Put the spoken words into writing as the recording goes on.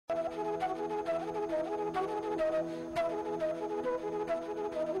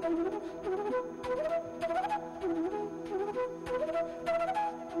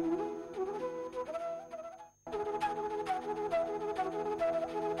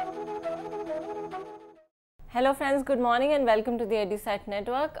Hello friends, good morning and welcome to the EduSat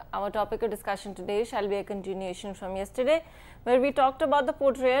network. Our topic of discussion today shall be a continuation from yesterday, where we talked about the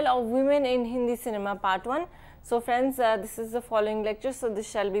portrayal of women in Hindi cinema part 1. So friends, this is the following lecture, so this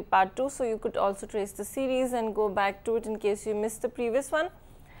shall be part 2. So you could also trace the series and go back to it in case you missed the previous one.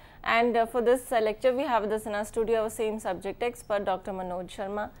 And for this lecture, we have with us in our studio our same subject expert, Dr. Manoj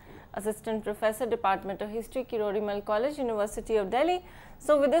Sharma, Assistant Professor, Department of History, Kirorimal College, University of Delhi.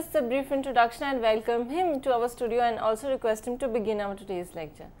 So with this a brief introduction, I welcome him to our studio and also request him to begin our today's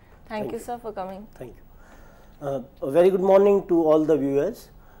lecture. Thank you sir for coming. Thank you. A very good morning to all the viewers.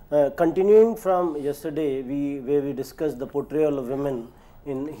 Continuing from yesterday, where we discussed the portrayal of women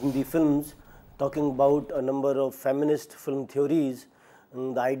in Hindi films, talking about a number of feminist film theories,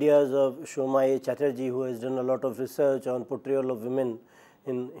 and the ideas of Shoma Chatterjee, who has done a lot of research on portrayal of women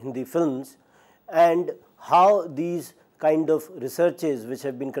in Hindi films, and how these kind of researches which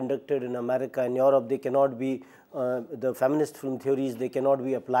have been conducted in America and Europe, they cannot be, the feminist film theories, they cannot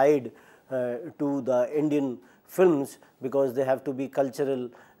be applied to the Indian films because they have to be cultural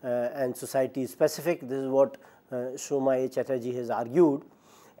and society specific. This is what Shoma Chatterjee has argued.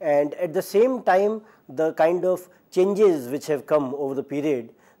 And at the same time, the kind of changes which have come over the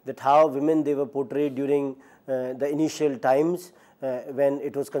period, that how women they were portrayed during the initial times, when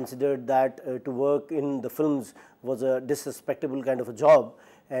it was considered that to work in the films was a disrespectable kind of a job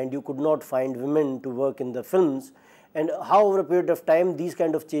and you could not find women to work in the films, and how over a period of time these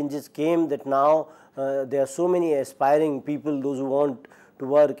kind of changes came, that now there are so many aspiring people, those who want to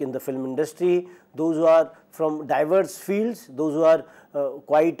work in the film industry, those who are from diverse fields, those who are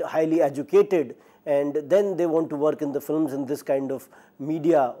quite highly educated, and then they want to work in the films in this kind of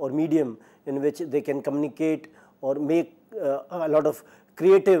media or medium in which they can communicate or make a lot of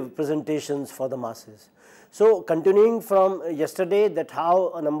creative presentations for the masses. So continuing from yesterday, that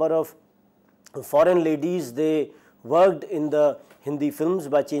how a number of foreign ladies, they worked in the Hindi films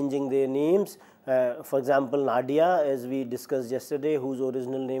by changing their names. For example, Nadia, as we discussed yesterday, whose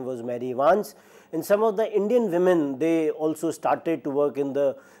original name was Mary Vance. And some of the Indian women, they also started to work in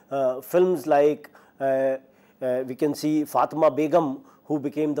the films, like we can see Fatima Begum, who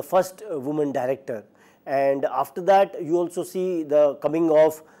became the first woman director. And after that, you also see the coming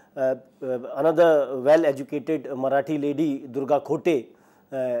of another well-educated Marathi lady, Durga Khote.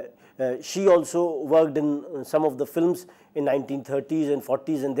 She also worked in some of the films in 1930s and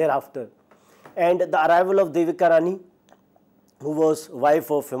 40s and thereafter. And the arrival of Devika Rani, who was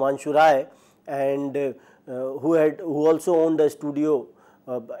wife of Himanshu Rai, and who also owned a studio,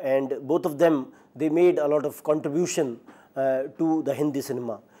 and both of them, they made a lot of contribution to the Hindi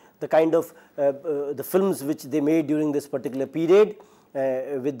cinema. The kind of the films which they made during this particular period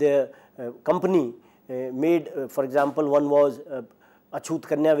with their company made, for example, one was Achut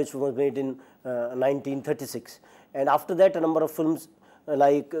Kanya, which was made in 1936, and after that a number of films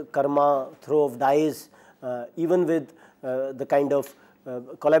like Karma, Throw of Dice, even with the kind of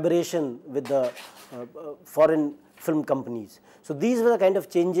collaboration with the foreign film companies. So these were the kind of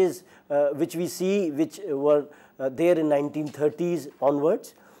changes which we see, which were there in 1930s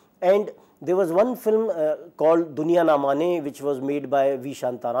onwards. And there was one film called Duniya Na Mane, which was made by V.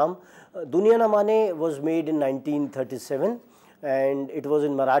 Shantaram. Duniya Na Mane was made in 1937, and it was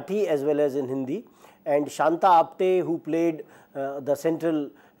in Marathi as well as in Hindi. And Shanta Apte, who played the central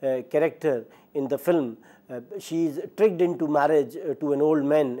character in the film, she is tricked into marriage to an old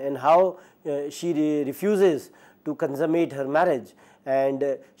man, and how she refuses to consummate her marriage,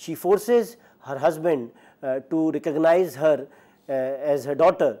 and she forces her husband to recognize her as her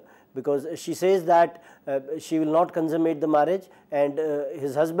daughter, because she says that she will not consummate the marriage, and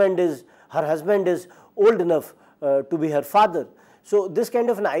her husband is old enough to be her father. So this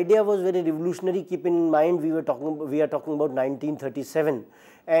kind of an idea was very revolutionary. Keeping in mind we are talking about 1937,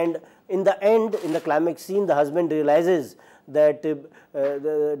 and in the end, in the climax scene, the husband realizes that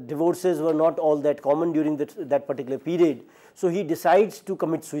the divorces were not all that common during that particular period. So he decides to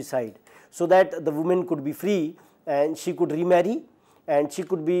commit suicide so that the woman could be free and she could remarry, and she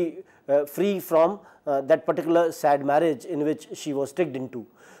could be free from that particular sad marriage in which she was tricked into.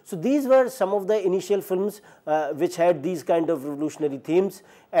 So these were some of the initial films which had these kind of revolutionary themes,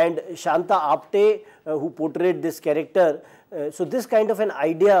 and Shanta Apte, who portrayed this character, so this kind of an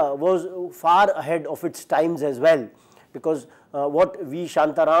idea was far ahead of its times as well, because what V.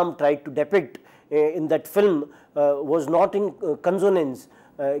 Shantaram tried to depict in that film was not in consonance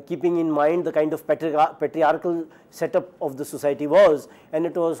keeping in mind the kind of patriarchal setup of the society was, and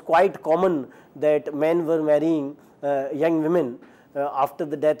it was quite common that men were marrying young women after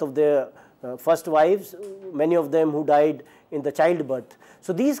the death of their first wives, many of them who died in the childbirth.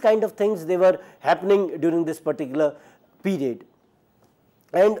 So these kind of things, they were happening during this particular period.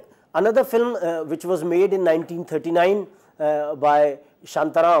 And another film which was made in 1939 by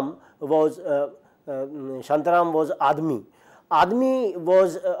Shantaram was Admi. Admi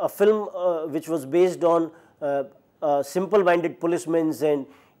was a film which was based on simple-minded policemen's and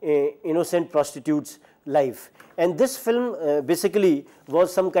innocent prostitutes' life. And this film basically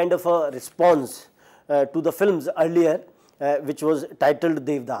was some kind of a response to the films earlier, which was titled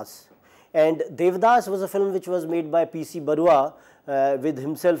Devdas. And Devdas was a film which was made by P.C. Barua with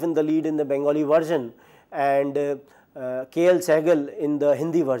himself in the lead in the Bengali version, and K.L. Sehgal in the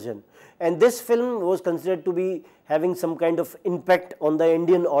Hindi version. And this film was considered to be having some kind of impact on the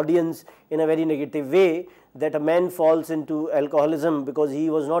Indian audience in a very negative way, that a man falls into alcoholism because he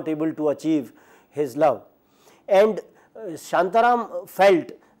was not able to achieve his love. And Shantaram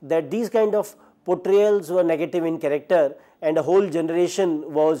felt that these kind of portrayals were negative in character, and a whole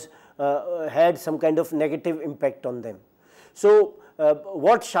generation was had some kind of negative impact on them. So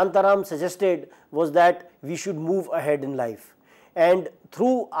what Shantaram suggested was that we should move ahead in life, and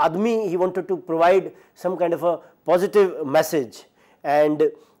through Admi he wanted to provide some kind of a positive message.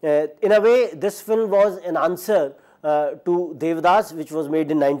 And in a way, this film was an answer to Devdas, which was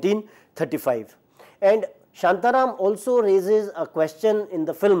made in 1935. And Shantaram also raises a question in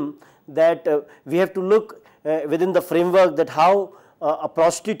the film that we have to look within the framework that how a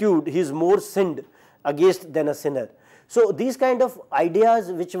prostitute, he is more sinned against than a sinner. So these kind of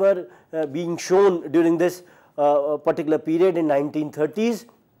ideas which were being shown during this particular period in 1930s,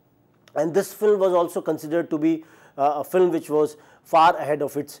 and this film was also considered to be a film which was far ahead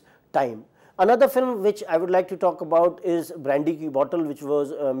of its time. Another film which I would like to talk about is Brandy Ki Bottle, which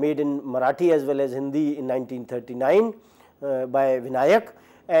was made in Marathi as well as Hindi in 1939 by Vinayak.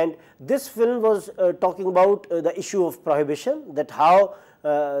 And this film was talking about the issue of prohibition, that how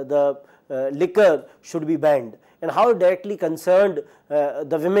the liquor should be banned, and how it directly concerned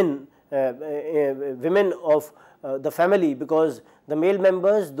the women of the family, because the male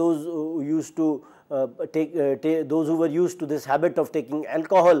members, those who used to those who were used to this habit of taking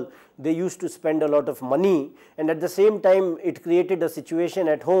alcohol, they used to spend a lot of money, and at the same time it created a situation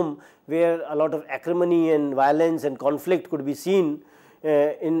at home where a lot of acrimony and violence and conflict could be seen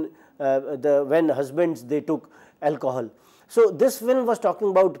when husbands, they took alcohol. So this film was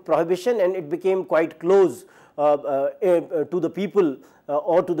talking about prohibition, and it became quite close to the people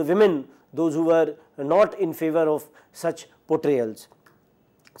or to the women, those who were not in favor of such portrayals.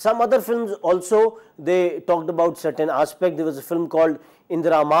 Some other films also, they talked about certain aspects. There was a film called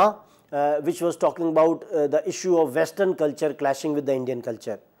Indira Ma, which was talking about the issue of Western culture clashing with the Indian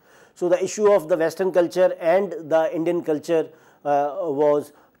culture. So the issue of the Western culture and the Indian culture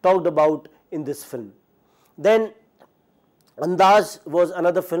was talked about in this film. Then Andaz was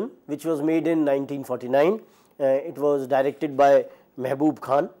another film which was made in 1949. It was directed by Mehboob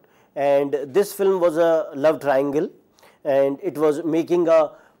Khan, and this film was a love triangle, and it was making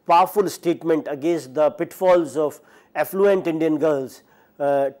a powerful statement against the pitfalls of affluent Indian girls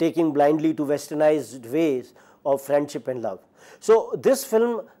taking blindly to westernized ways of friendship and love. So this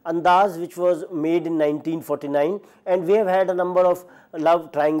film Andaz, which was made in 1949, and we have had a number of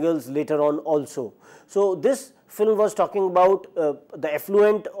love triangles later on also. So this film was talking about the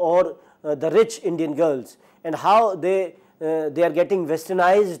affluent or the rich Indian girls, and how they are getting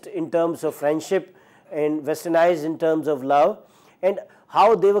westernized in terms of friendship and westernized in terms of love, and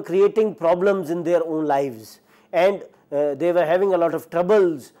how they were creating problems in their own lives, and they were having a lot of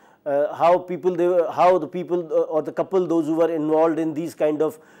troubles. How the people or the couple, those who were involved in these kind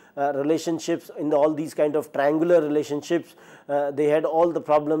of relationships, in all these kind of triangular relationships, they had all the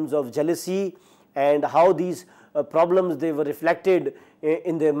problems of jealousy, and how these problems, they were reflected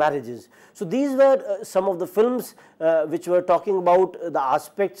in their marriages. So these were some of the films which were talking about the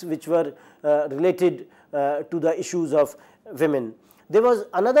aspects which were related to the issues of women. There was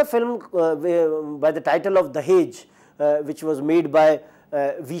another film by the title of Dahej, which was made by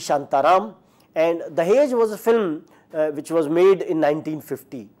V. Shantaram, and Dahej was a film which was made in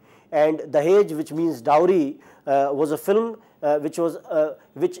 1950, and Dahej, which means dowry, was a film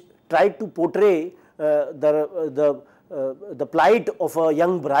which tried to portray the plight of a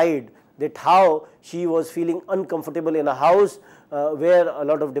young bride, that how she was feeling uncomfortable in a house where a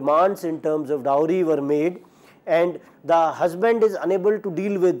lot of demands in terms of dowry were made, and the husband is unable to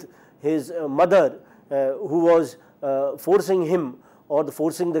deal with his mother who was forcing him or the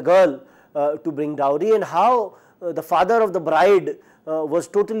forcing the girl to bring dowry, and how the father of the bride was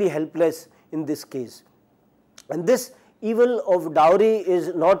totally helpless in this case. And this evil of dowry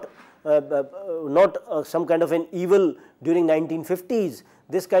is not some kind of an evil during 1950s.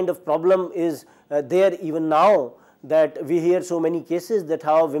 This kind of problem is there even now, that we hear so many cases that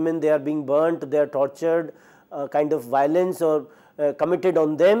how women, they are being burnt, they are tortured, kind of violence or committed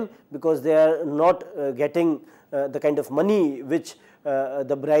on them because they are not getting the kind of money which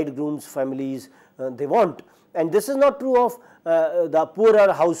the bridegroom's families they want. And this is not true of the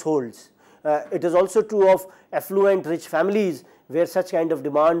poorer households. It is also true of affluent rich families where such kind of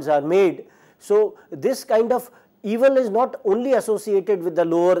demands are made. So this kind of evil is not only associated with the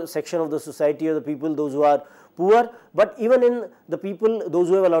lower section of the society or the people, those who are poor, but even in the people, those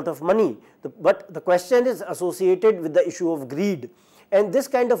who have a lot of money. But the question is associated with the issue of greed, and this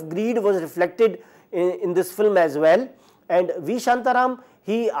kind of greed was reflected in this film as well. And V. Shantaram,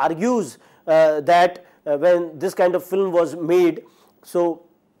 he argues that when this kind of film was made, so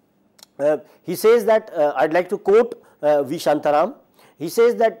he says that, I would like to quote V. Shantaram. He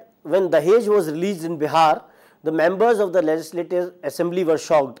says that when Dahej was released in Bihar, the members of the Legislative Assembly were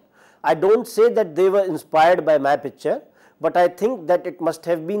shocked. I don't say that they were inspired by my picture, but I think that it must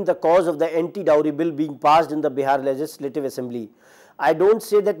have been the cause of the anti-dowry bill being passed in the Bihar Legislative Assembly. I don't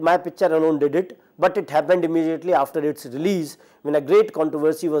say that my picture alone did it, but it happened immediately after its release when a great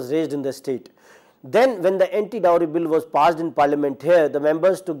controversy was raised in the state. Then when the anti-dowry bill was passed in parliament here, the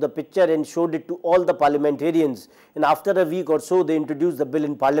members took the picture and showed it to all the parliamentarians, and after a week or so they introduced the bill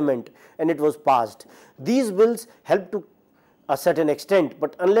in parliament and it was passed. These bills help to a certain extent,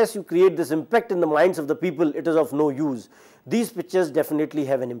 but unless you create this impact in the minds of the people, it is of no use. These pictures definitely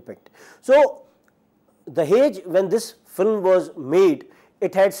have an impact. So Dahej, when this film was made,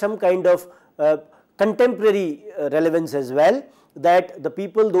 it had some kind of contemporary relevance as well, that the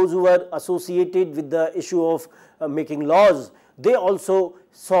people, those who were associated with the issue of making laws, they also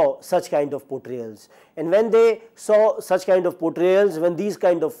saw such kind of portrayals. And when they saw such kind of portrayals, when these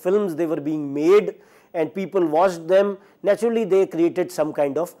kind of films they were being made and people watched them, naturally they created some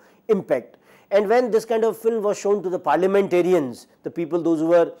kind of impact. And when this kind of film was shown to the parliamentarians, the people, those who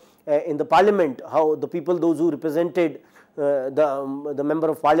were in the parliament, how the people, those who represented the member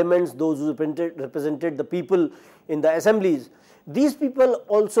of parliaments, those who represented the people in the assemblies, these people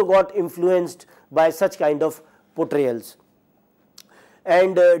also got influenced by such kind of portrayals.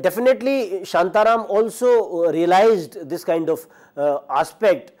 And definitely Shantaram also realized this kind of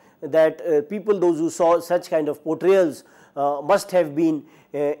aspect, that people, those who saw such kind of portrayals must have been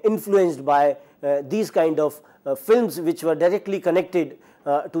influenced by these kind of films which were directly connected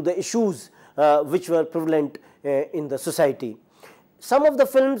to the issues which were prevalent in the society. Some of the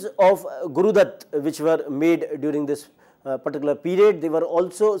films of Gurudutt which were made during this particular period, they were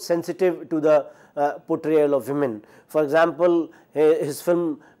also sensitive to the portrayal of women. For example, his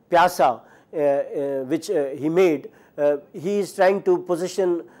film Pyasa, which he made, he is trying to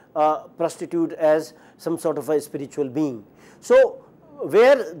position a prostitute as some sort of a spiritual being. So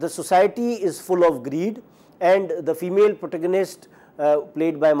where the society is full of greed and the female protagonist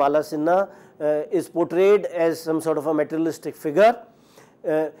played by Mala Sinha is portrayed as some sort of a materialistic figure,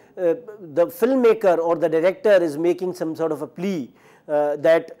 the filmmaker or the director is making some sort of a plea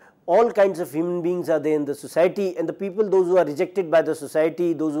that all kinds of human beings are there in the society, and the people, those who are rejected by the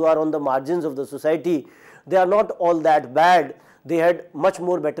society, those who are on the margins of the society, they are not all that bad, they had much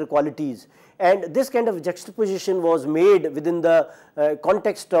more better qualities. And this kind of juxtaposition was made within the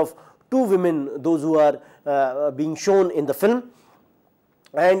context of two women, those who are being shown in the film.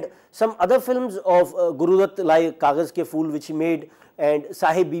 And some other films of Gurudutt like Kagaz Ke Phool, which he made, and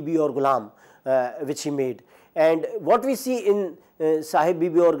Sahib Bibi aur Ghulam, which he made. And what we see in Sahib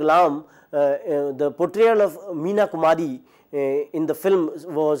Bibi aur Ghulam, the portrayal of Meena Kumari in the film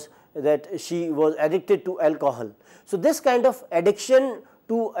was that she was addicted to alcohol. So this kind of addiction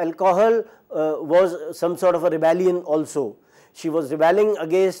to alcohol was some sort of a rebellion also. She was rebelling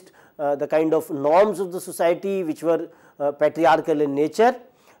against the kind of norms of the society which were patriarchal in nature,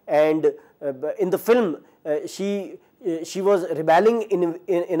 and in the film she was rebelling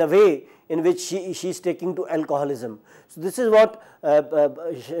in a way in which she is taking to alcoholism. So this is what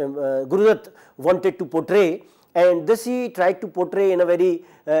Gurudutt wanted to portray, and this he tried to portray in a very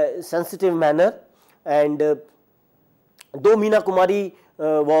sensitive manner. And though Meena Kumari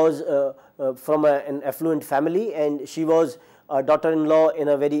was from an affluent family, and she was a daughter-in-law in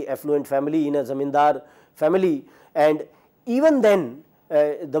a very affluent family, in a zamindar family, and even then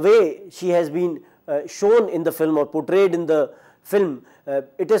the way she has been shown in the film or portrayed in the film,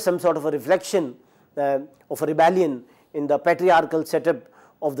 it is some sort of a reflection of a rebellion in the patriarchal setup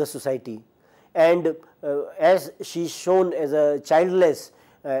of the society. And as she is shown as a childless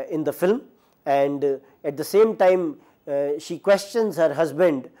in the film, and at the same time she questions her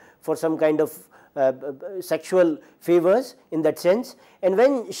husband for some kind of sexual favors in that sense, and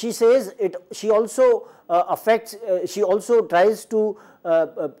when she says it, she also she also tries to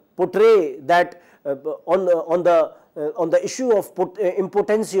portray that on the issue of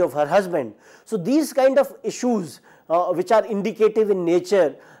impotency of her husband. So these kind of issues which are indicative in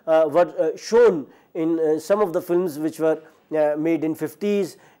nature were shown in some of the films which were made in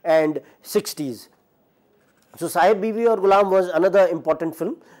 50s and 60s. So Sahib Bibi aur Ghulam was another important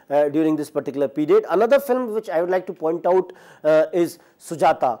film during this particular period. Another film which I would like to point out is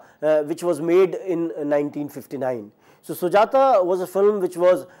Sujata, which was made in 1959. So Sujata was a film which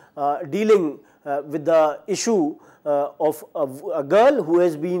was dealing with the issue of a girl who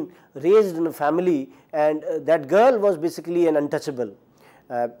has been raised in a family, and that girl was basically an untouchable,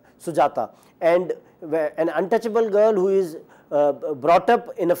 Sujata, and an untouchable girl who is brought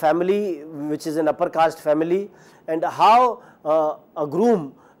up in a family which is an upper caste family, and how a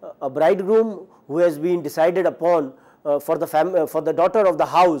groom, a bridegroom who has been decided upon for the daughter of the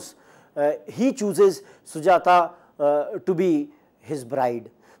house, he chooses Sujata to be his bride.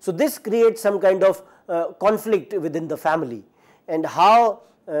 So this creates some kind of conflict within the family, and how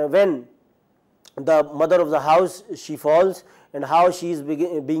when the mother of the house, she falls, and how she is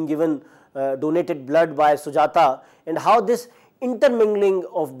being given donated blood by Sujata, and how this intermingling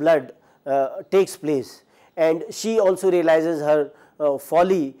of blood takes place, and she also realizes her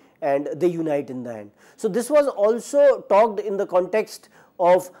folly, and they unite in the end. So this was also talked in the context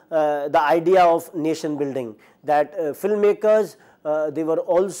of the idea of nation building, that filmmakers they were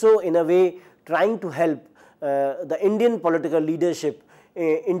also in a way trying to help the Indian political leadership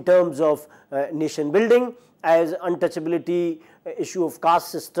in terms of nation building, as untouchability, issue of caste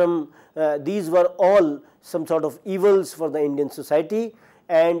system, these were all some sort of evils for the Indian society,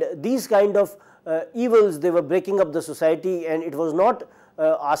 and these kind of evils, they were breaking up the society, and it was not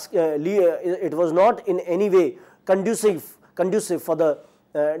it was not in any way conducive for the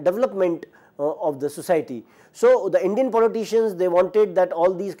development of the society. So the Indian politicians, they wanted that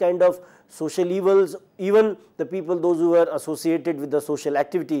all these kind of social evils, even the people, those who were associated with the social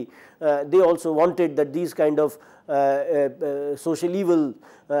activity, they also wanted that these kind of social evil,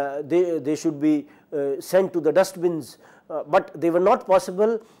 they should be sent to the dustbins, but they were not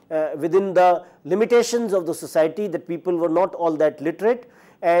possible within the limitations of the society, that people were not all that literate,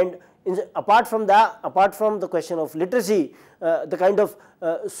 and apart from the question of literacy, the kind of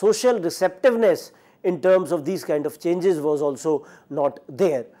social receptiveness in terms of these kind of changes was also not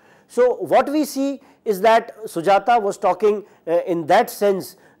there. So what we see is that Sujata was talking in that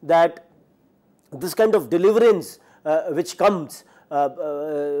sense, that this kind of deliverance which comes,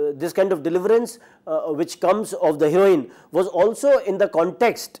 this kind of deliverance which comes of the heroine was also in the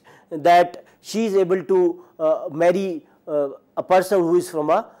context that she is able to marry a person who is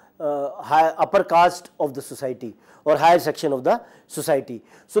from a upper caste of the society or higher section of the society.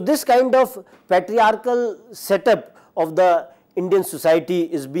 So this kind of patriarchal setup of the Indian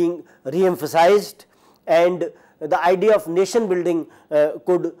society is being re-emphasized, and the idea of nation building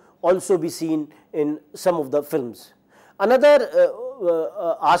could also be seen in some of the films. Another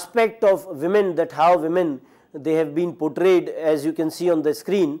aspect of women, that how women they have been portrayed, as you can see on the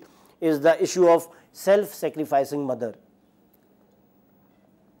screen, is the issue of self-sacrificing mother.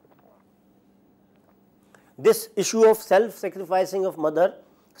 This issue of self-sacrificing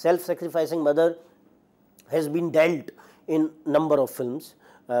mother has been dealt in number of films.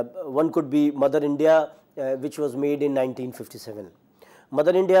 One could be Mother India, which was made in 1957.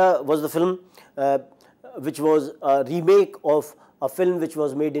 Mother India was the film which was a remake of a film which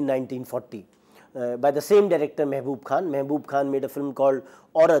was made in 1940 by the same director, Mehboob Khan. Mehboob Khan made a film called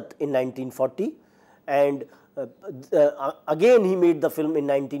Aurat in 1940, and again he made the film in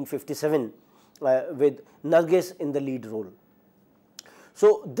 1957 with Nargis in the lead role.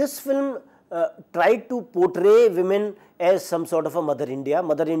 So this film tried to portray women as some sort of a Mother India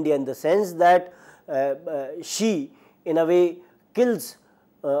in the sense that she in a way kills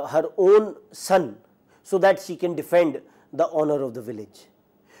her own son so that she can defend the honor of the village.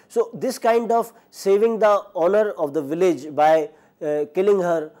 So this kind of saving the honor of the village by killing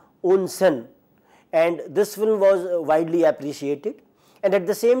her own son, and this film was widely appreciated, and at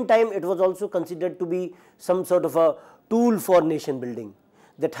the same time it was also considered to be some sort of a tool for nation building,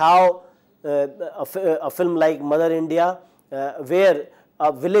 that how a film like Mother India, where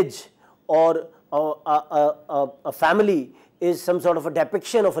a village or a family is some sort of a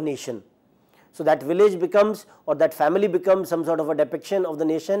depiction of a nation. So that village becomes, or that family becomes, some sort of a depiction of the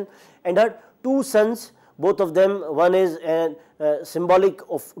nation. And her two sons, both of them, one is symbolic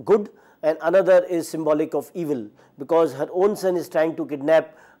of good and another is symbolic of evil, because her own son is trying to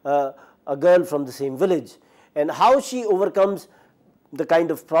kidnap a girl from the same village, and how she overcomes the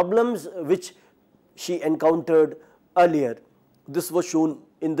kind of problems which she encountered earlier. This was shown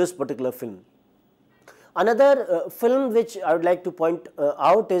in this particular film. Another film which I would like to point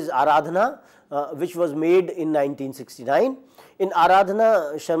out is Aradhana, which was made in 1969. In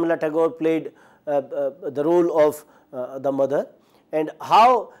Aradhana, Sharmila Tagore played the role of the mother, and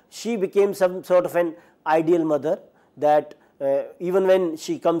how she became some sort of an ideal mother, that even when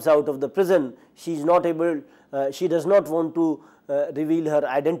she comes out of the prison, she is not able, she does not want to reveal her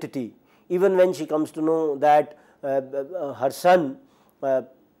identity. Even when she comes to know that her son,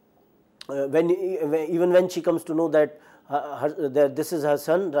 even when she comes to know that this is her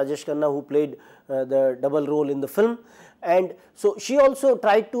son, Rajesh Khanna, who played the double role in the film, and so she also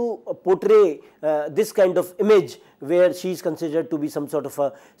tried to portray this kind of image where she is considered to be some sort of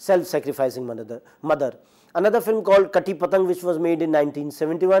a self-sacrificing mother. Another film called Kati Patang, which was made in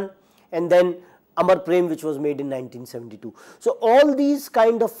 1971, and then Amar Prem, which was made in 1972. So all these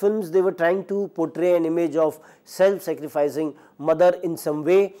kind of films, they were trying to portray an image of self-sacrificing mother in some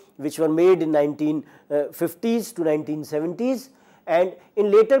way, which were made in 1950s to 1970s, and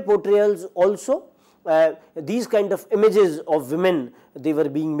in later portrayals also these kind of images of women, they were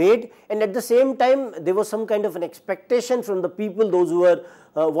being made, and at the same time there was some kind of an expectation from the people, those who were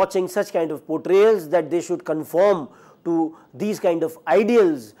watching such kind of portrayals, that they should conform to these kind of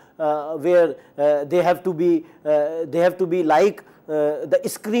ideals where they have to be like the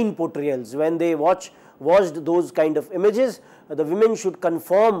screen portrayals. When they watched those kind of images, the women should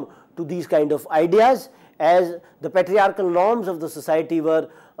conform to these kind of ideas, as the patriarchal norms of the society were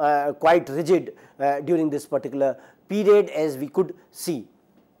quite rigid during this particular period, as we could see.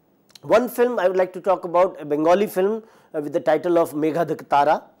 One film I would like to talk about, a Bengali film with the title of Megha Dak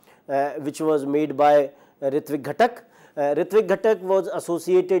Tara, which was made by Ritwik Ghatak. Ritwik Ghatak was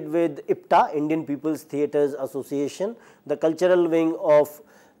associated with IPTA, Indian People's Theatres Association, the cultural wing of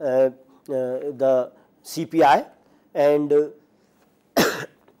the CPI, and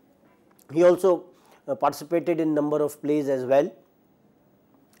he also participated in number of plays as well.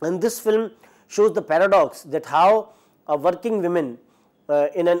 And this film shows the paradox that how a working woman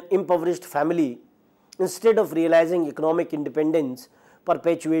in an impoverished family, instead of realizing economic independence,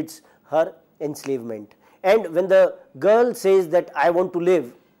 perpetuates her enslavement. And when the girl says that I want to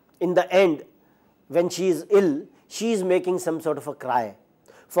live, in the end, when she is ill, she is making some sort of a cry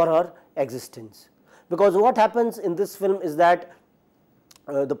for her existence. Because what happens in this film is that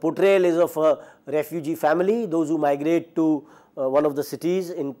the portrayal is of a refugee family, those who migrate to one of the cities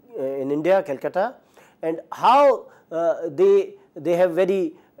in India, Calcutta, and how they have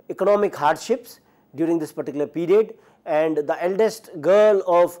very economic hardships during this particular period. And the eldest girl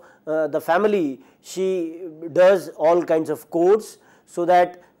of the family, she does all kinds of chores so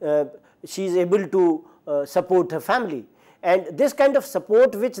that she is able to support her family. And this kind of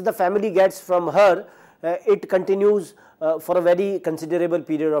support which the family gets from her, it continues for a very considerable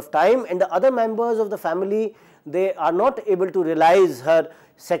period of time, and the other members of the family, they are not able to realize her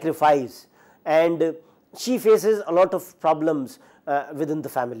sacrifice, and she faces a lot of problems within the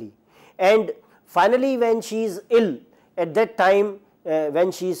family. And finally, when she is ill, at that time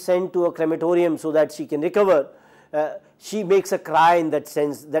when she is sent to a crematorium so that she can recover, she makes a cry in that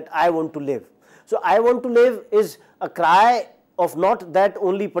sense that I want to live. So I want to live is a cry of not that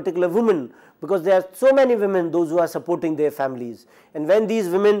only particular woman, because there are so many women, those who are supporting their families, and when these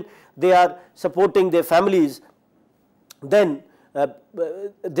women, they are supporting their families, then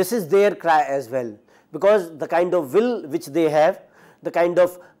this is their cry as well, because the kind of will which they have, the kind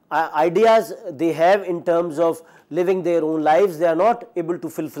of ideas they have in terms of living their own lives, they are not able to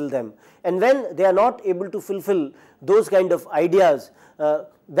fulfill them. And when they are not able to fulfill those kind of ideas,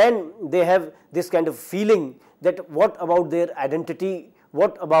 then they have this kind of feeling that what about their identity,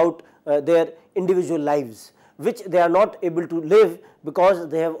 what about their individual lives, which they are not able to live because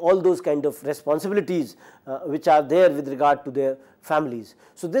they have all those kind of responsibilities which are there with regard to their families.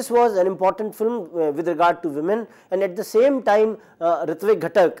 So this was an important film with regard to women, and at the same time Ritwik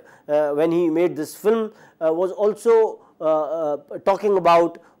Ghatak, when he made this film, was also talking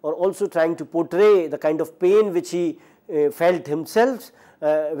about or also trying to portray the kind of pain which he felt himself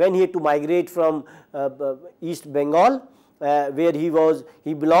when he had to migrate from East Bengal, where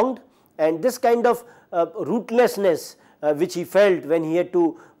he belonged, and this kind of rootlessness which he felt when he had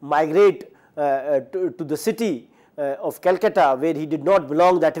to migrate to the city of Calcutta, where he did not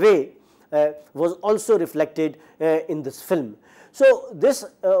belong that way. was also reflected in this film. So this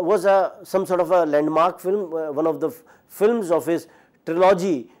was some sort of a landmark film, one of the films of his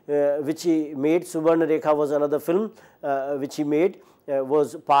trilogy which he made. Subarna Rekha was another film which he made,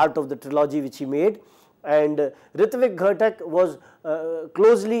 was part of the trilogy which he made, and Ritvik Ghatak was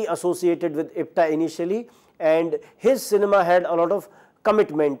closely associated with IPTA initially, and his cinema had a lot of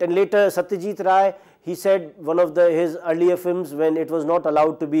commitment. And later Satyajit Ray, he said one of his earlier films, when it was not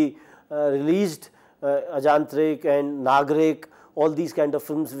allowed to be released, Ajantrik and Nagrik, all these kind of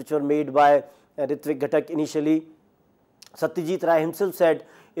films which were made by Ritvik Ghatak initially, Satyajit Ray himself said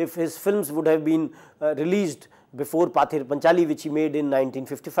if his films would have been released before Pathir Panchali, which he made in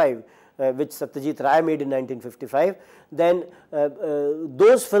 1955, which Satyajit Ray made in 1955, then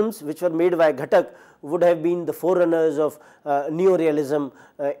those films which were made by Ghatak would have been the forerunners of neorealism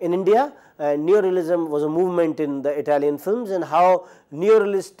in India. Neorealism was a movement in the Italian films, and how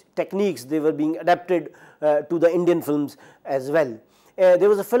neorealist techniques they were being adapted to the Indian films as well. There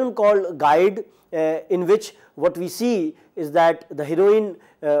was a film called Guide, in which what we see is that the heroine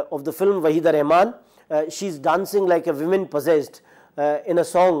of the film, Wahida Rahman, she is dancing like a woman possessed in a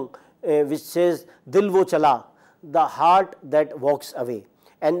song which says Dil wo chala, the heart that walks away.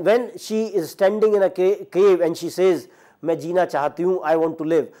 And when she is standing in a cave and she says, "Main jeena chahti hu, I want to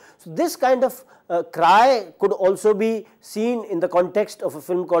live." So this kind of cry could also be seen in the context of a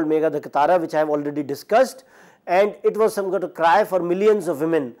film called Megha Dhakatara, which I have already discussed, and it was some kind of cry for millions of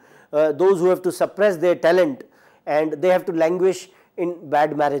women, those who have to suppress their talent and they have to languish in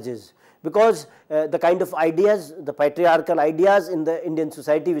bad marriages, because the kind of ideas, the patriarchal ideas in the Indian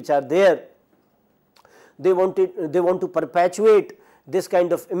society which are there, they want to perpetuate this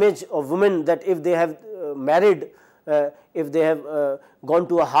kind of image of women, that if they have married, if they have gone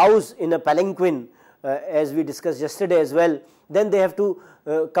to a house in a palanquin, as we discussed yesterday as well, then they have to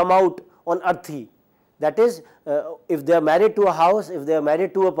come out on arthi. That is, if they are married to a house, if they are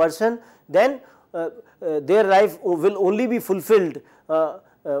married to a person, then their life will only be fulfilled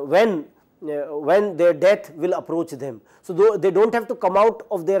when their death will approach them. So they don't have to come out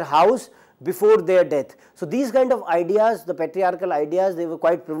of their house before their death. So these kind of ideas, the patriarchal ideas, they were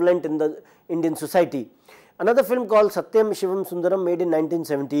quite prevalent in the Indian society. Another film called Satyam Shivam Sundaram, made in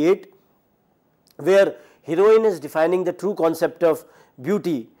 1978, where heroine is defining the true concept of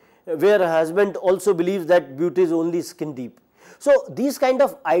beauty, where her husband also believes that beauty is only skin deep. So these kind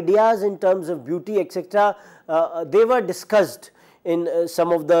of ideas in terms of beauty, etc., they were discussed in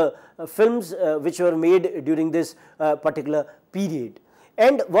some of the films which were made during this particular period.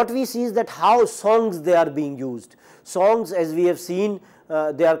 And what we see is that how songs they are being used. Songs, as we have seen,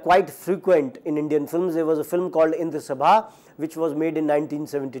 they are quite frequent in Indian films. There was a film called Indra Sabha, which was made in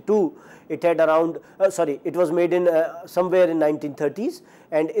 1972. It had around, it was made in somewhere in 1930s,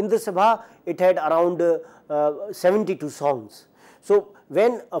 and Indra Sabha, it had around 72 songs. So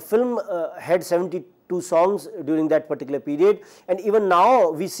when a film had 72 songs during that particular period, and even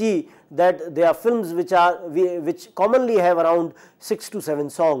now we see that there are films which commonly have around 6 to 7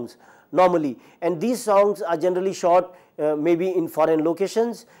 songs normally, and these songs are generally shot maybe in foreign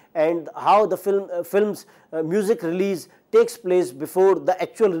locations, and how the film's music release takes place before the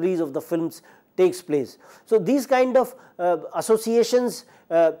actual release of the films takes place. So these kind of associations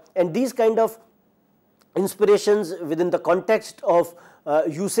and these kind of inspirations within the context of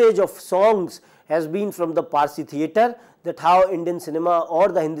usage of songs has been from the Parsi theatre, that how Indian cinema or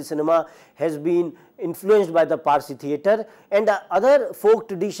the Hindi cinema has been influenced by the Parsi theatre, and other folk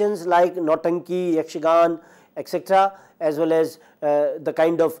traditions like Nautanki, Yakshagan, etc., as well as the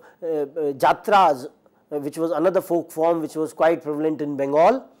kind of jatras, which was another folk form which was quite prevalent in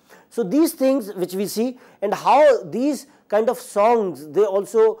Bengal. So these things which we see, and how these kind of songs, they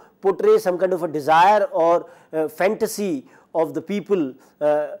also portray some kind of a desire or fantasy of the people,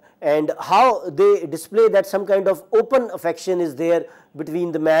 and how they display that some kind of open affection is there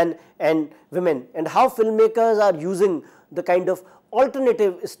between the man and women, and how filmmakers are using the kind of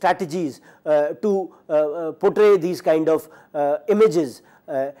alternative strategies to portray these kind of images.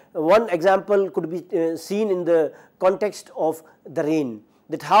 One example could be seen in the context of the rain,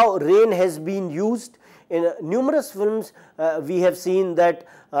 that how rain has been used in numerous films. We have seen that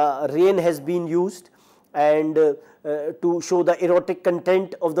rain has been used and to show the erotic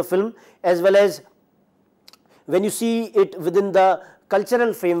content of the film, as well as when you see it within the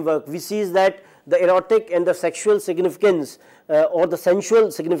cultural framework, we see that the erotic and the sexual significance or the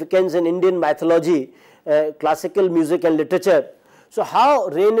sensual significance in Indian mythology, classical music and literature. So how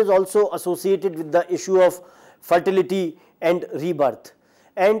rain is also associated with the issue of fertility and rebirth,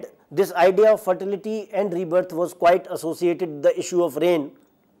 and this idea of fertility and rebirth was quite associated with the issue of rain.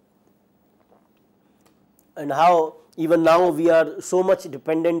 and how even now we are so much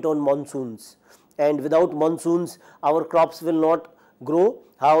dependent on monsoons, and without monsoons our crops will not grow,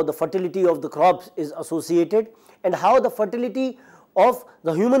 how the fertility of the crops is associated, and how the fertility of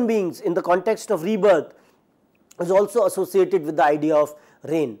the human beings in the context of rebirth is also associated with the idea of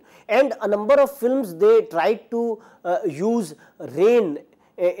rain. And a number of films, they tried to use rain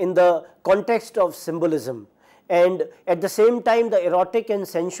in the context of symbolism, and at the same time the erotic and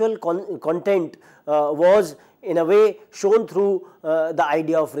sensual content was in a way shown through the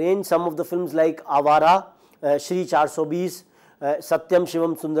idea of rain. Some of the films like Avara, Shri 420, Satyam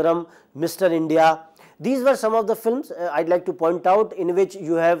Shivam Sundaram, Mr. India, these were some of the films I would like to point out, in which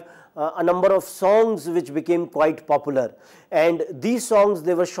you have a number of songs which became quite popular, and these songs,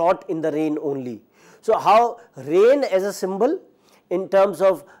 they were shot in the rain only. So how rain as a symbol in terms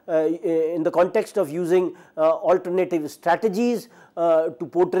of in the context of using alternative strategies to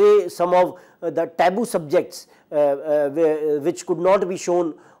portray some of the taboo subjects which could not be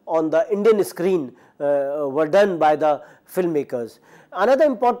shown on the Indian screen were done by the filmmakers. Another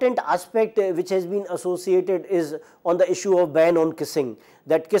important aspect which has been associated is on the issue of ban on kissing,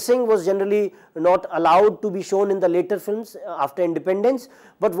 that kissing was generally not allowed to be shown in the later films after independence,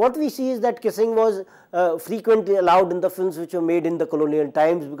 but what we see is that kissing was frequently allowed in the films which were made in the colonial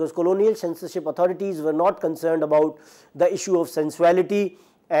times, because colonial censorship authorities were not concerned about the issue of sensuality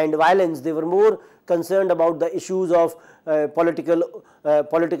and violence. They were more concerned about the issues of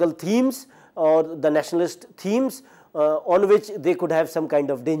political themes or the nationalist themes on which they could have some kind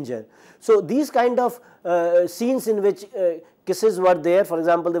of danger. So these kind of scenes in which kisses were there, for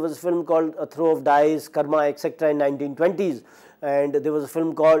example, there was a film called A Throw of Dice, Karma, etc. in 1920s, and there was a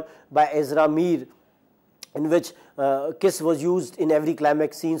film called by Ezra Mir in which kiss was used in every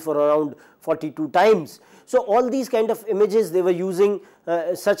climax scenes for around 42 times. So all these kind of images, they were using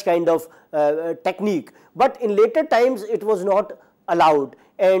such kind of technique, but in later times it was not allowed,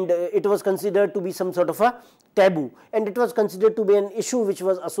 and it was considered to be some sort of a taboo, and it was considered to be an issue which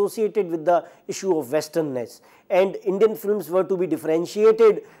was associated with the issue of westernness, and Indian films were to be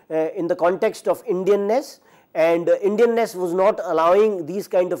differentiated in the context of Indianness, and Indianness was not allowing these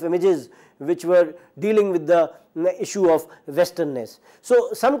kind of images which were dealing with the issue of westernness.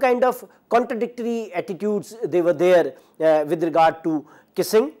 So some kind of contradictory attitudes, they were there with regard to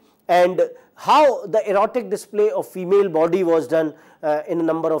kissing, and how the erotic display of female body was done in a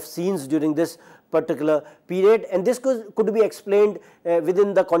number of scenes during this particular period, and this could be explained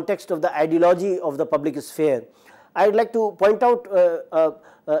within the context of the ideology of the public sphere. I would like to point out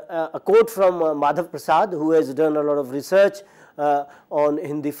a quote from Madhav Prasad, who has done a lot of research on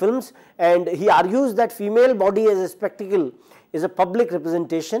Hindi films, and he argues that female body as a spectacle is a public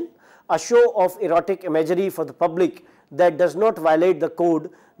representation, a show of erotic imagery for the public that does not violate the code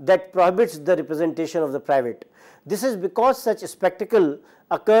that prohibits the representation of the private. This is because such a spectacle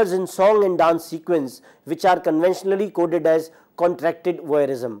occurs in song and dance sequence, which are conventionally coded as contracted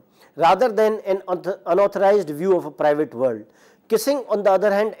voyeurism, rather than an unauthorized view of a private world. Kissing, on the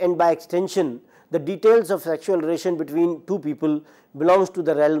other hand, and by extension, the details of sexual relation between two people, belongs to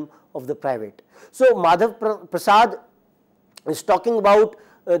the realm of the private. So Madhav Prasad is talking about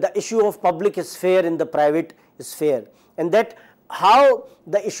the issue of public sphere in the private sphere, and that how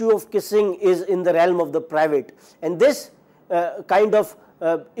the issue of kissing is in the realm of the private, and this kind of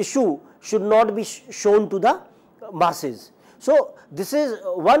issue should not be shown to the masses. So this is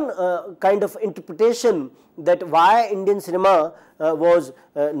one kind of interpretation that why Indian cinema was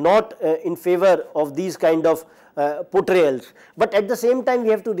not in favor of these kind of portrayals. But at the same time, we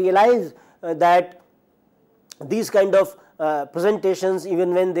have to realize that these kind of presentations,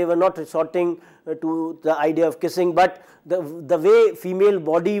 even when they were not resorting to the idea of kissing, but the way female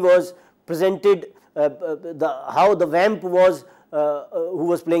body was presented, how the vamp was who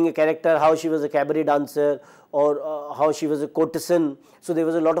was playing a character, how she was a cabaret dancer, or how she was a courtesan. So there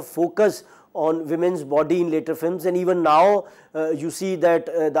was a lot of focus on women's body in later films, and even now you see that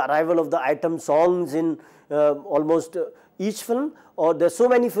the arrival of the item songs in almost each film, or there are so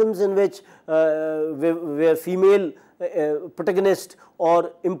many films in which where female protagonists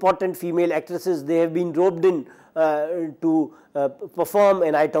or important female actresses, they have been roped in to perform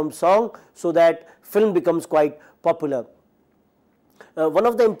an item song, so that film becomes quite popular. One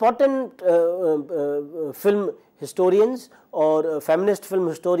of the important film historians or feminist film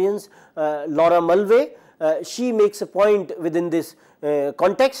historians, Laura Mulvey, she makes a point within this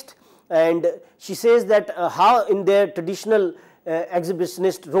context, and she says that how in their traditional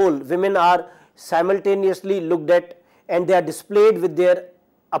exhibitionist role, women are simultaneously looked at and they are displayed with their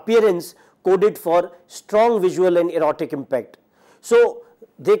appearance coded for strong visual and erotic impact. So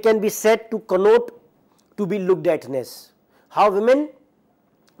they can be said to connote to be looked atness, how women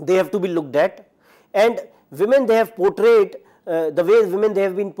they have to be looked at, and women they have portrayed, the way women they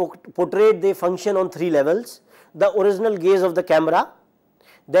have been portrayed, they function on 3 levels: the original gaze of the camera,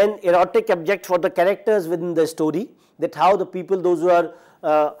 then erotic object for the characters within the story, that how the people, those who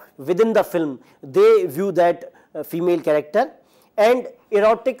are within the film, they view that female character, and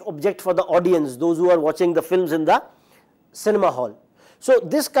erotic object for the audience, those who are watching the films in the cinema hall. So,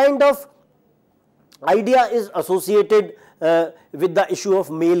 this kind of idea is associated with the issue of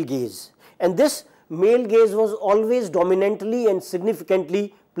male gaze, and this male gaze was always dominantly and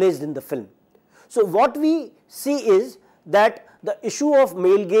significantly placed in the film. So, what we see is that the issue of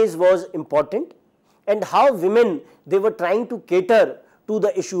male gaze was important, and how women they were trying to cater to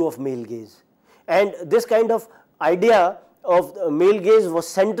the issue of male gaze, and this kind of idea of male gaze was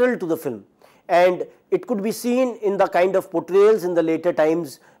central to the film, and it could be seen in the kind of portrayals in the later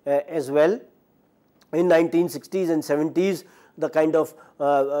times as well. In 1960s and 70s, the kind of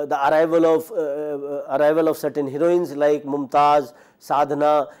the arrival of certain heroines like Mumtaz,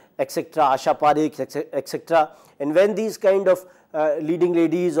 Sadhana, etc., Asha Parekh, etc., and when these kind of leading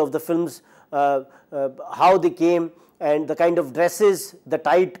ladies of the films, how they came, and the kind of dresses, the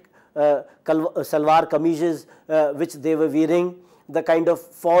tight salwar kameezes which they were wearing, the kind of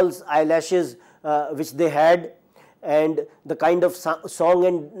false eyelashes which they had, and the kind of song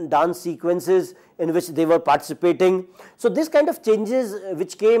and dance sequences in which they were participating. So, this kind of changes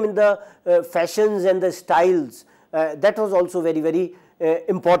which came in the fashions and the styles, that was also very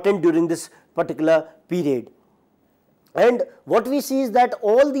important during this particular period. And what we see is that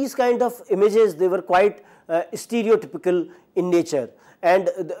all these kind of images, they were quite stereotypical in nature,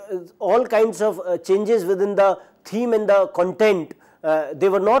 and all kinds of changes within the theme and the content, they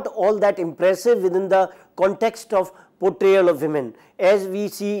were not all that impressive within the context of portrayal of women, as we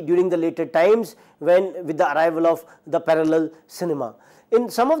see during the later times when with the arrival of the parallel cinema. In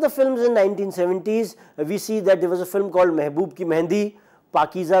some of the films in 1970s, we see that there was a film called Mehboob Ki Mehndi,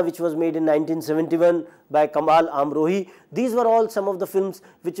 Pakiza, which was made in 1971 by Kamal Amrohi. These were all some of the films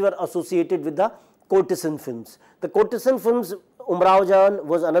which were associated with the courtesan films. The courtesan films, Umrao Jaan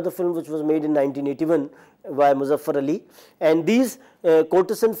was another film which was made in 1981 by Muzaffar Ali, and these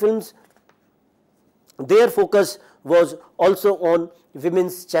courtesan films, their focus was also on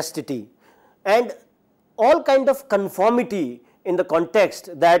women's chastity and all kind of conformity in the context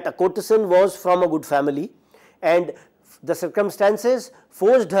that a courtesan was from a good family, and the circumstances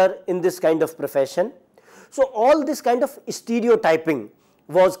forced her in this kind of profession. So, all this kind of stereotyping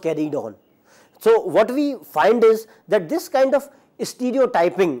was carried on. So, what we find is that this kind of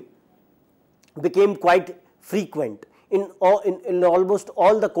stereotyping became quite frequent in almost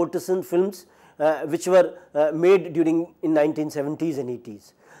all the courtesan films which were made during in 1970s and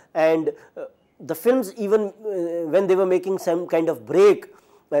 80s, and the films, even when they were making some kind of break,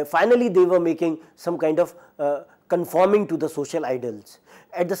 finally they were making some kind of conforming to the social ideals.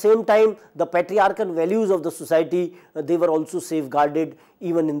 At the same time, the patriarchal values of the society, they were also safeguarded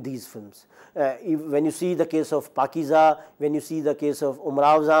even in these films. When you see the case of Pakiza, when you see the case of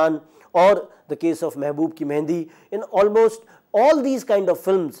Umrao Jaan, or the case of Mehboob Ki Mehndi, in almost all these kind of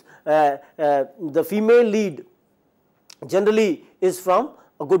films, the female lead generally is from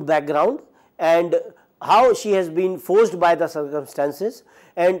a good background, and how she has been forced by the circumstances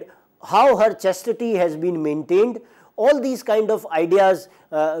and how her chastity has been maintained, all these kind of ideas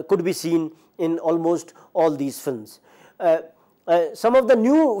could be seen in almost all these films. Some of the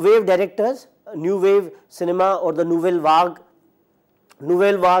new wave directors, new wave cinema or the Nouvelle Vague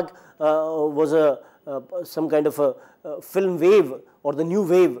was some kind of a film wave or the new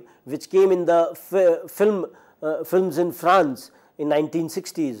wave which came in the films in France in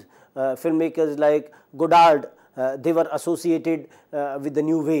 1960s. Filmmakers like Godard, they were associated with the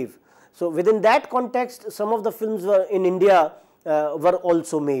new wave. So, within that context, some of the films were in India were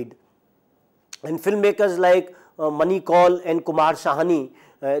also made, and filmmakers like Mani Kaul and Kumar Sahani,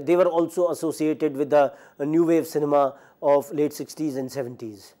 they were also associated with the new wave cinema of late 60s and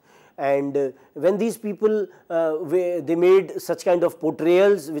 70s. And when these people they made such kind of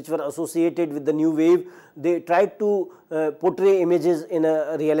portrayals which were associated with the new wave, they tried to portray images in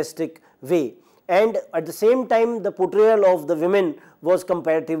a realistic way, and at the same time the portrayal of the women was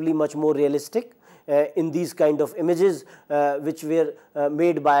comparatively much more realistic. in these kind of images which were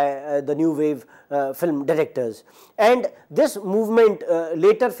made by the new wave film directors. And this movement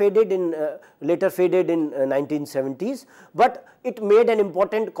later faded in 1970s, but it made an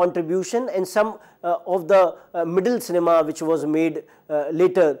important contribution, and some of the middle cinema which was made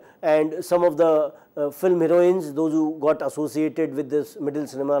later, and some of the film heroines, those who got associated with this middle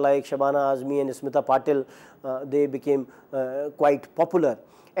cinema like Shabana Azmi and Smita Patil, they became quite popular.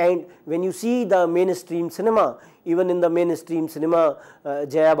 And when you see the mainstream cinema, even in the mainstream cinema,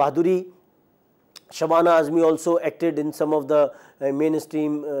 Jaya Bahaduri, Shabana Azmi also acted in some of the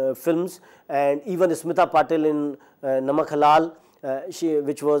mainstream films, and even Smita Patil in Namak Halal,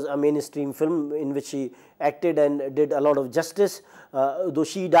 which was a mainstream film in which she acted and did a lot of justice, though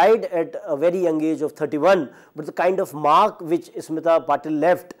she died at a very young age of 31, but the kind of mark which Smita Patil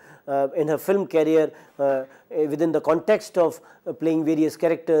left in her film career within the context of playing various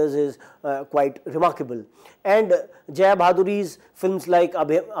characters is quite remarkable. And Jaya Bahaduri's films like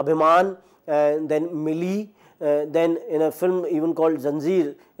Abhiman, and then Mili, then in a film even called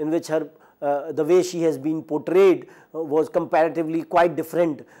Zanjeer, in which her the way she has been portrayed was comparatively quite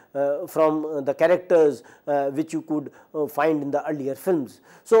different from the characters which you could find in the earlier films.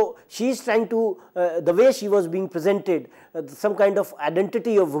 So she is trying to, the way she was being presented, some kind of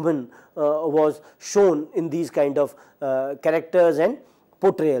identity of woman was shown in these kind of characters and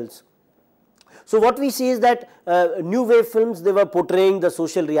portrayals. So what we see is that new wave films, they were portraying the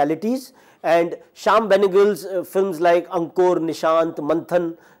social realities, and Shyam Benegal's films like Ankur, Nishant,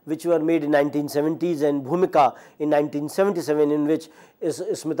 Manthan, which were made in 1970s, and Bhumika in 1977, in which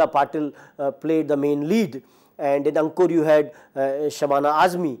Smita Patil played the main lead, and in Ankur you had Shabana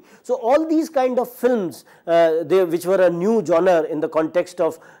Azmi. So all these kind of films, which were a new genre in the context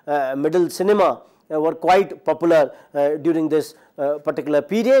of middle cinema, were quite popular during this particular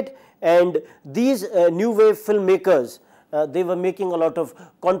period, and these new wave filmmakers, they were making a lot of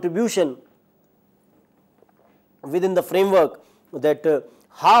contribution within the framework that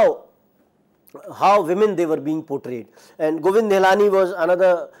how women they were being portrayed. And Govind Nihalani was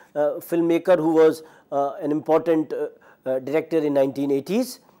another filmmaker who was an important director in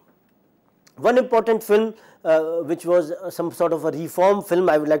 1980s. One important film which was some sort of a reform film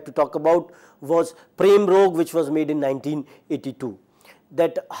I would like to talk about was Prem Rog, which was made in 1982.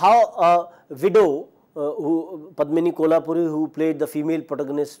 That how a widow, Padmini Kolhapuri, who played the female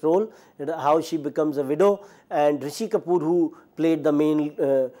protagonist role, how she becomes a widow, and Rishi Kapoor, who played the main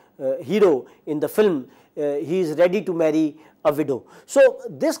hero in the film, he is ready to marry a widow. So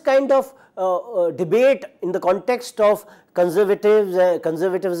this kind of debate in the context of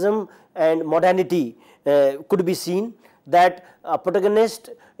conservatism and modernity could be seen, that a protagonist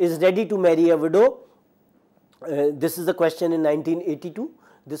is ready to marry a widow. This is the question in 1982.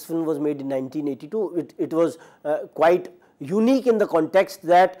 This film was made in 1982. It was quite unique in the context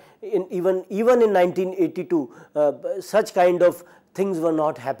that even in 1982 such kind of things were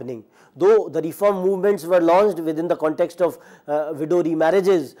not happening. Though the reform movements were launched within the context of widow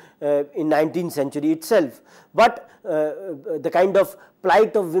remarriages in 19th century itself, but the kind of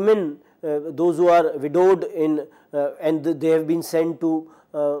plight of women, those who are widowed in and they have been sent to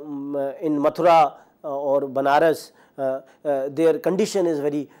in Mathura or Banaras, their condition is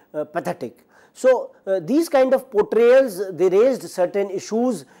very pathetic. So these kind of portrayals, they raised certain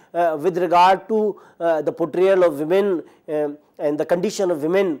issues with regard to the portrayal of women and the condition of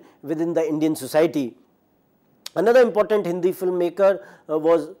women within the Indian society. Another important Hindi filmmaker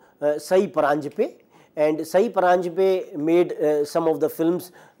was Sai Paranjape, and Sai Paranjape made some of the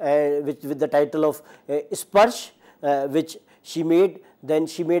films with the title of Sparsh, which she made. Then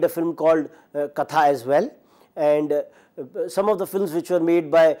she made a film called Katha as well, and some of the films which were made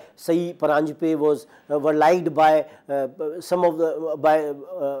by Sai Paranjape were liked by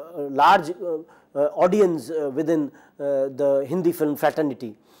large audience within the Hindi film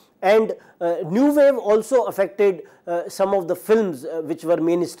fraternity. And new wave also affected some of the films which were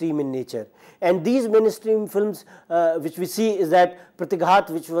mainstream in nature. And these mainstream films which we see is that Pratighat,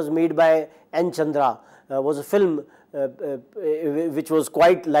 which was made by N. Chandra, was a film which was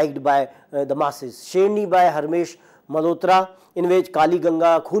quite liked by the masses. Sherni by Harmesh Malhotra, in which Kali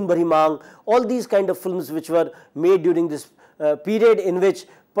Ganga, Khoon Bhari Mang, all these kind of films which were made during this period, in which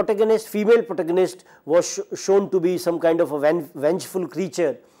female protagonist was shown to be some kind of a vengeful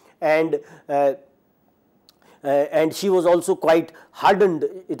creature, and she was also quite hardened.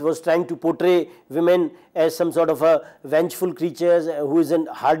 It was trying to portray women as some sort of a vengeful creatures who isn't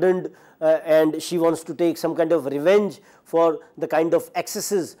hardened, and she wants to take some kind of revenge for the kind of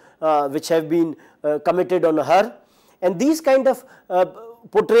excesses which have been committed on her. And these kind of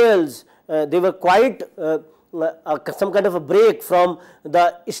portrayals they were quite some kind of a break from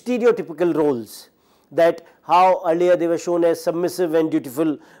the stereotypical roles, that how earlier they were shown as submissive and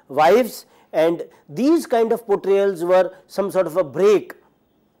dutiful wives, and these kind of portrayals were some sort of a break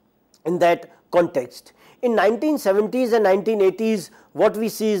in that context. In 1970s and 1980s, what we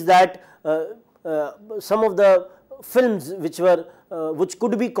see is that some of the films which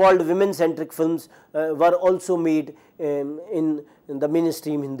could be called women centric films were also made in the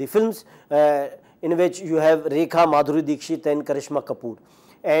mainstream Hindi films, in which you have Rekha, Madhuri Dixit and Karishma Kapoor.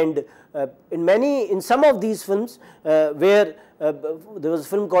 And in some of these films, where there was a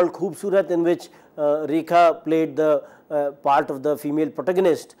film called Khoobsurat, in which Rekha played the part of the female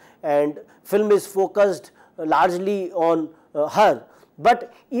protagonist, and film is focused largely on her.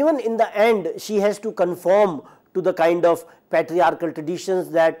 But even in the end, she has to conform to the kind of patriarchal traditions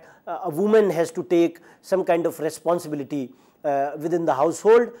that a woman has to take some kind of responsibility within the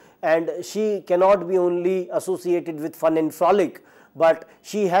household, and she cannot be only associated with fun and frolic, but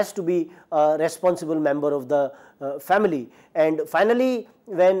she has to be a responsible member of the family. And finally,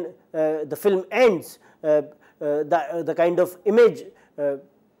 when the film ends, the kind of image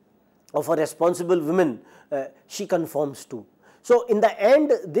of a responsible woman she conforms to. So in the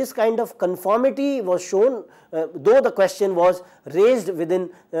end, this kind of conformity was shown, though the question was raised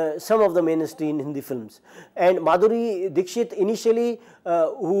within some of the mainstream Hindi films. And Madhuri Dixit initially,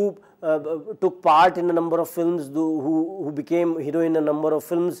 who took part in a number of films, who became heroine in a number of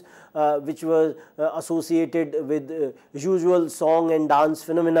films which were associated with usual song and dance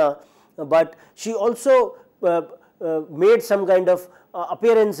phenomena, but she also made some kind of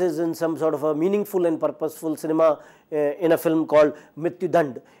appearances in some sort of a meaningful and purposeful cinema in a film called Mrityu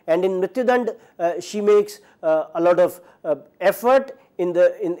Dand. And in Mrityu Dand, she makes a lot of effort in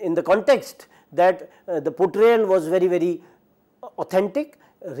the context that the portrayal was very, very authentic,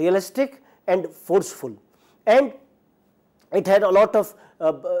 realistic and forceful, and it had a lot of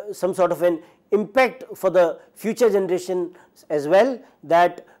some sort of an impact for the future generation as well,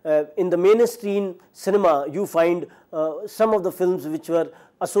 that in the mainstream cinema you find some of the films which were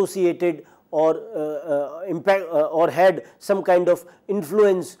associated or impact or had some kind of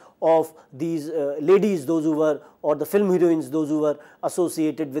influence of these ladies, those who were, or the film heroines, those who were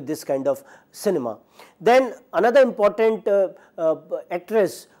associated with this kind of cinema. Then another important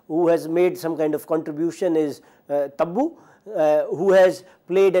actress who has made some kind of contribution is Tabbu, who has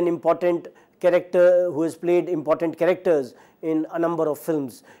played an important character, who has played important characters in a number of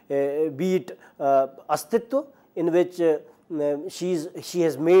films, be it Astitwa, in which she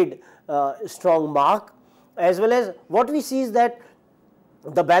has made a strong mark, as well as what we see is that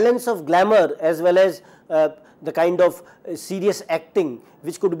the balance of glamour as well as the kind of serious acting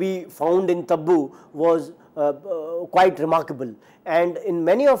which could be found in Tabbu was quite remarkable. And in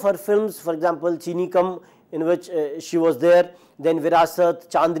many of her films, for example Chini Kam, in which she was there, then Virasat,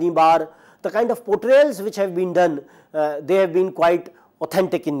 Chandni Bar, the kind of portrayals which have been done, they have been quite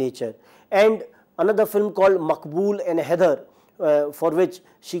authentic in nature. And another film called Makbul and Heather, for which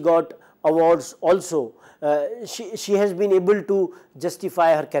she got awards also, she has been able to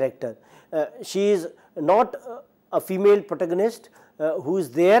justify her character. She is not a female protagonist who is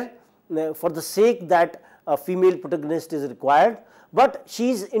there for the sake that a female protagonist is required, but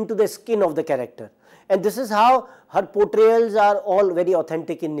she is into the skin of the character, and this is how her portrayals are all very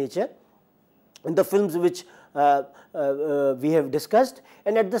authentic in nature in the films which we have discussed.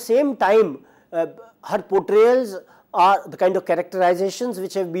 And at the same time, her portrayals are the kind of characterizations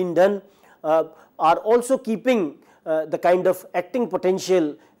which have been done are also keeping the kind of acting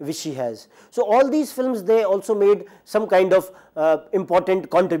potential which she has. So all these films, they also made some kind of important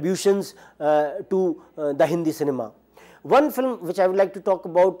contributions to the Hindi cinema. One film which I would like to talk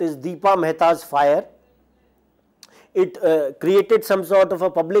about is Deepa Mehta's Fire. It created some sort of a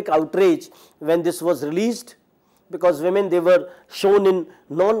public outrage when this was released, because women, they were shown in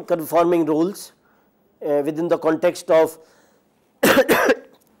non-conforming roles within the context of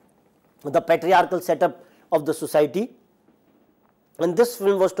the patriarchal setup of the society. And this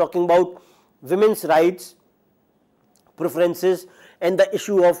film was talking about women's rights, preferences and the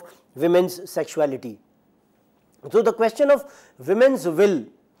issue of women's sexuality. So the question of women's will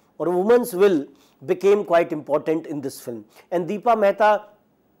or woman's will became quite important in this film. And Deepa Mehta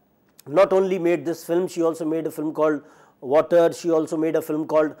not only made this film, she also made a film called Water, she also made a film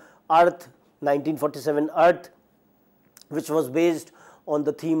called Earth, 1947 Earth, which was based on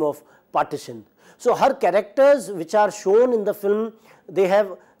the theme of partition. So her characters which are shown in the film, they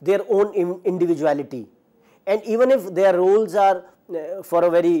have their own individuality, and even if their roles are for a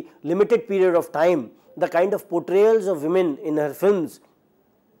very limited period of time, the kind of portrayals of women in her films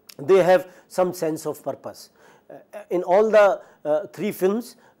they have some sense of purpose. In all the three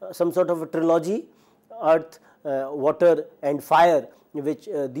films, some sort of a trilogy, Earth, Water and Fire, which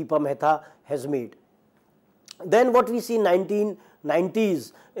Deepa Mehta has made. Then what we see in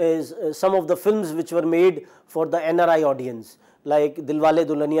 1990s is some of the films which were made for the NRI audience, like Dilwale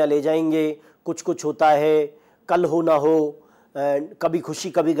Dulhaniya Le Jayenge, Kuch Kuch Hota Hai, Kal Ho Na Ho, and Kabhi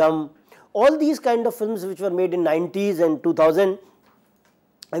Khushi Kabhi Gum. All these kind of films which were made in 90s and 2000,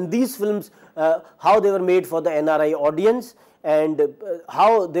 and these films, how they were made for the NRI audience, and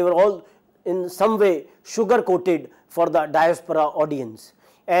how they were all in some way sugar coated for the diaspora audience.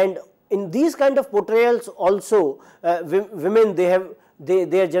 And in these kind of portrayals also, women, they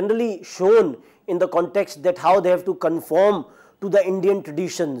are generally shown in the context that how they have to conform to the Indian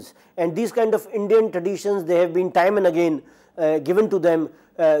traditions, and these kind of Indian traditions, they have been time and again given to them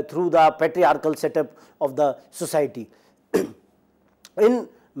through the patriarchal setup of the society. In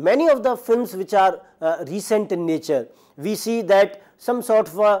many of the films which are recent in nature, we see that some sort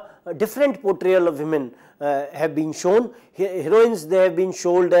of a different portrayal of women have been shown. Heroines, they have been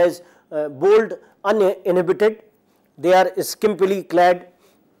shown as bold, uninhibited, they are skimpily clad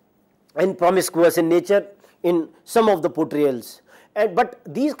and promiscuous in nature in some of the portrayals. But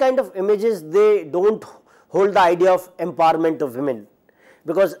these kind of images, they don't hold the idea of empowerment of women,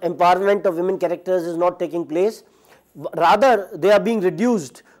 because empowerment of women characters is not taking place. Rather, they are being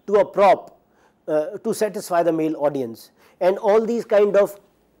reduced to a prop to satisfy the male audience. And all these kind of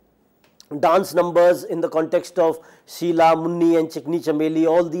dance numbers in the context of Sheila, Munni and Chikni Chameli,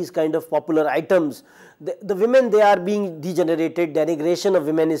 all these kind of popular items, the women, they are being degenerated, denigration of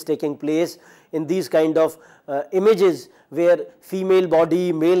women is taking place in these kind of images where female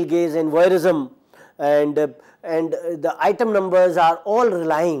body, male gaze and voyeurism, and the item numbers are all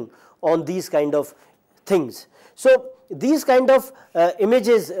relying on these kind of things. So these kind of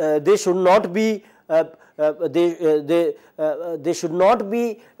images, they should not be they should not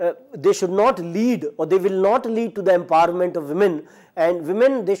lead, or they will not lead to the empowerment of women. And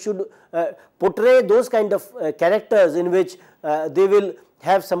women, they should portray those kind of characters in which they will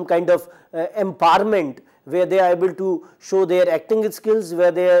have some kind of empowerment, where they are able to show their acting skills,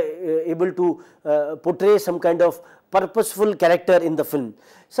 where they are able to portray some kind of purposeful character in the film.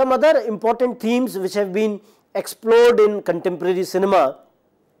 Some other important themes which have been explored in contemporary cinema,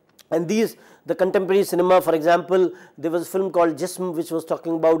 and these, the contemporary cinema, for example, there was a film called Jism which was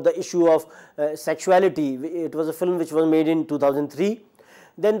talking about the issue of sexuality. It was a film which was made in 2003.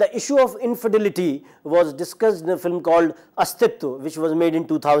 Then the issue of infidelity was discussed in a film called Astitva, which was made in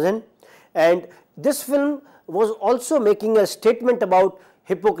 2000. And this film was also making a statement about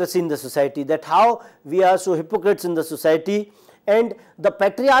hypocrisy in the society, that how we are so hypocrites in the society, and the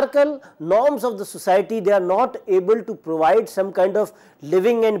patriarchal norms of the society, they are not able to provide some kind of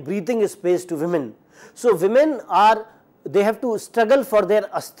living and breathing space to women. So women are, they have to struggle for their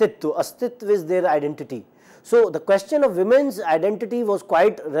astitva. Astitva is their identity. So the question of women's identity was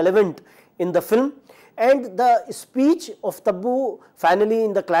quite relevant in the film, and the speech of Taboo finally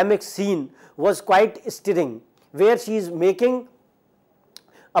in the climax scene was quite stirring, where she is making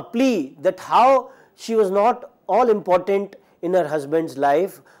a plea that how she was not all important in her husband's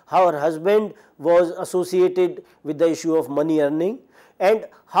life, how her husband was associated with the issue of money earning, and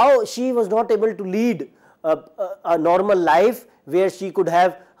how she was not able to lead a normal life where she could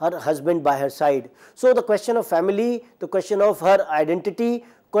have her husband by her side. So the question of family, the question of her identity,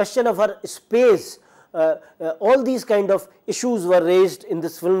 question of her space, all these kind of issues were raised in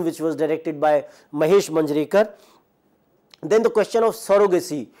this film, which was directed by Mahesh Manjrekar. Then the question of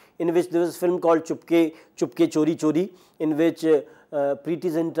surrogacy, in which there was a film called Chupke Chori Chori, in which Preeti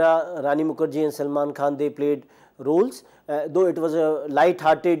Zinta, Rani Mukherjee and Salman Khan, they played roles, though it was a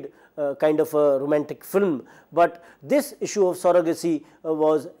light-hearted kind of a romantic film, but this issue of surrogacy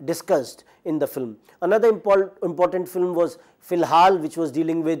was discussed in the film. Another important film was Filhal, which was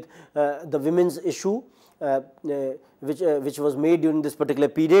dealing with the women's issue, which was made during this particular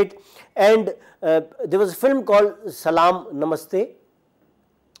period. And there was a film called Salam Namaste,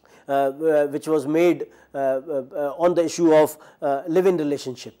 which was made on the issue of live-in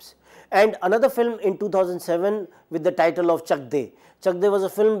relationships. And another film in 2007 with the title of Chak De. Chak De was a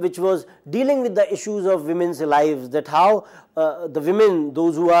film which was dealing with the issues of women's lives, that how the women,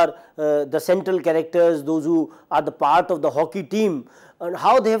 those who are the central characters, those who are the part of the hockey team, and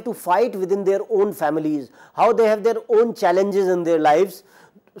how they have to fight within their own families, how they have their own challenges in their lives.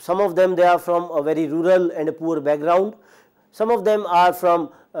 Some of them, they are from a very rural and a poor background. Some of them are from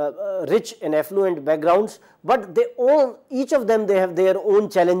rich and affluent backgrounds, but each of them, they have their own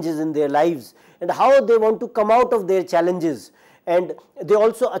challenges in their lives, and how they want to come out of their challenges, and they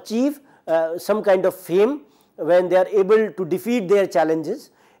also achieve some kind of fame when they are able to defeat their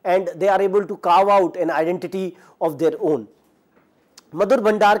challenges and they are able to carve out an identity of their own. Madhur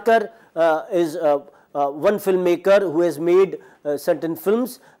Bhandarkar is one filmmaker who has made certain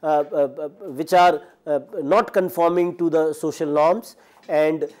films which are not conforming to the social norms,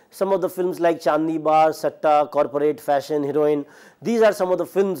 and some of the films like Chandni Bar, Satta, Corporate, Fashion, Heroine, these are some of the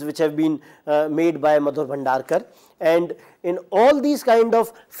films which have been made by Madhur Bhandarkar. And in all these kind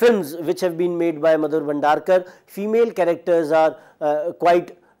of films which have been made by Madhur Bhandarkar, female characters are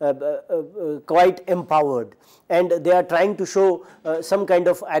quite empowered, and they are trying to show some kind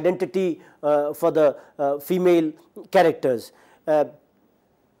of identity for the female characters.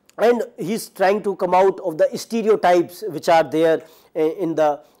 And he is trying to come out of the stereotypes which are there in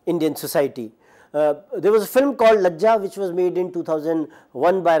the Indian society. There was a film called Lajja which was made in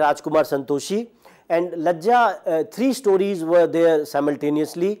 2001 by Rajkumar Santoshi, and Lajja, 3 stories were there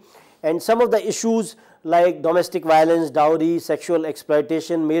simultaneously, and some of the issues like domestic violence, dowry, sexual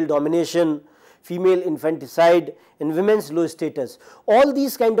exploitation, male domination, female infanticide and women's low status, all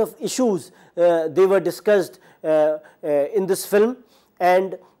these kind of issues they were discussed in this film,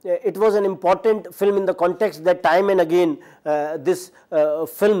 and it was an important film in the context that time and again this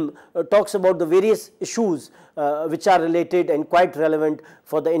film talks about the various issues which are related and quite relevant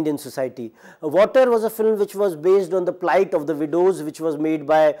for the Indian society. Water was a film which was based on the plight of the widows, which was made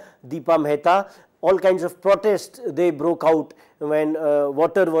by Deepa Mehta. All kinds of protests they broke out when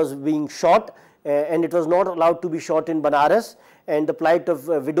water was being shot, and it was not allowed to be shot in Banaras, and the plight of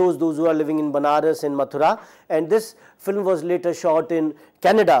widows, those who are living in Banaras and Mathura, and this film was later shot in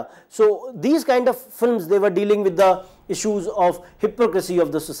Canada. So these kind of films, they were dealing with the issues of hypocrisy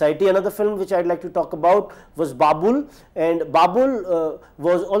of the society. Another film which I would like to talk about was Babul, and Babul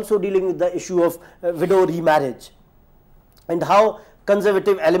was also dealing with the issue of widow remarriage and how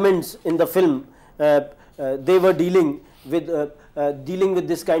conservative elements in the film they were dealing with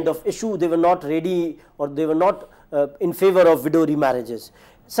this kind of issue. They were not ready, or they were not in favor of widow remarriages.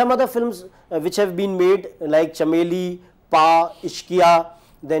 Some other films which have been made like Chameli, Pa, Ishqiya,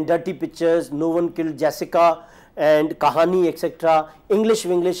 then Dirty Pictures, No One Killed Jessica and Kahani, etc. English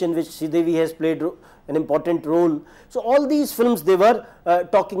Winglish, in which Sridevi has played an important role. So all these films, they were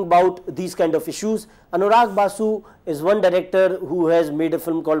talking about these kind of issues. Anurag Basu is one director who has made a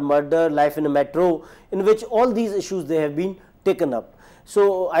film called Murder, Life in a Metro, in which all these issues they have been taken up.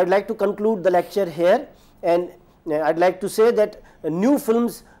 So I would like to conclude the lecture here, and I would like to say that new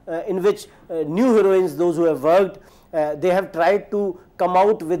films in which new heroines, those who have worked, they have tried to come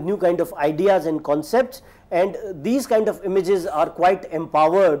out with new kind of ideas and concepts, and these kind of images are quite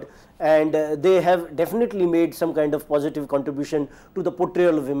empowered, and they have definitely made some kind of positive contribution to the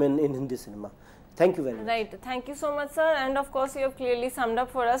portrayal of women in Hindi cinema. Thank you very much. Right. Thank you so much, sir. And of course, you have clearly summed up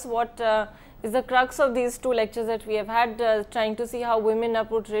for us what is the crux of these 2 lectures that we have had, trying to see how women are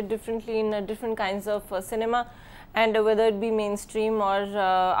portrayed differently in different kinds of cinema, and whether it be mainstream or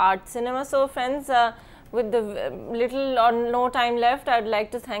art cinema. So friends, with the little or no time left, I would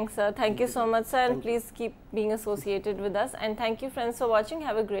like to thank sir. Thank you so much, sir, and please keep being associated with us. And thank you friends for watching.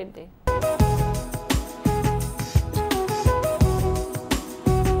 Have a great day.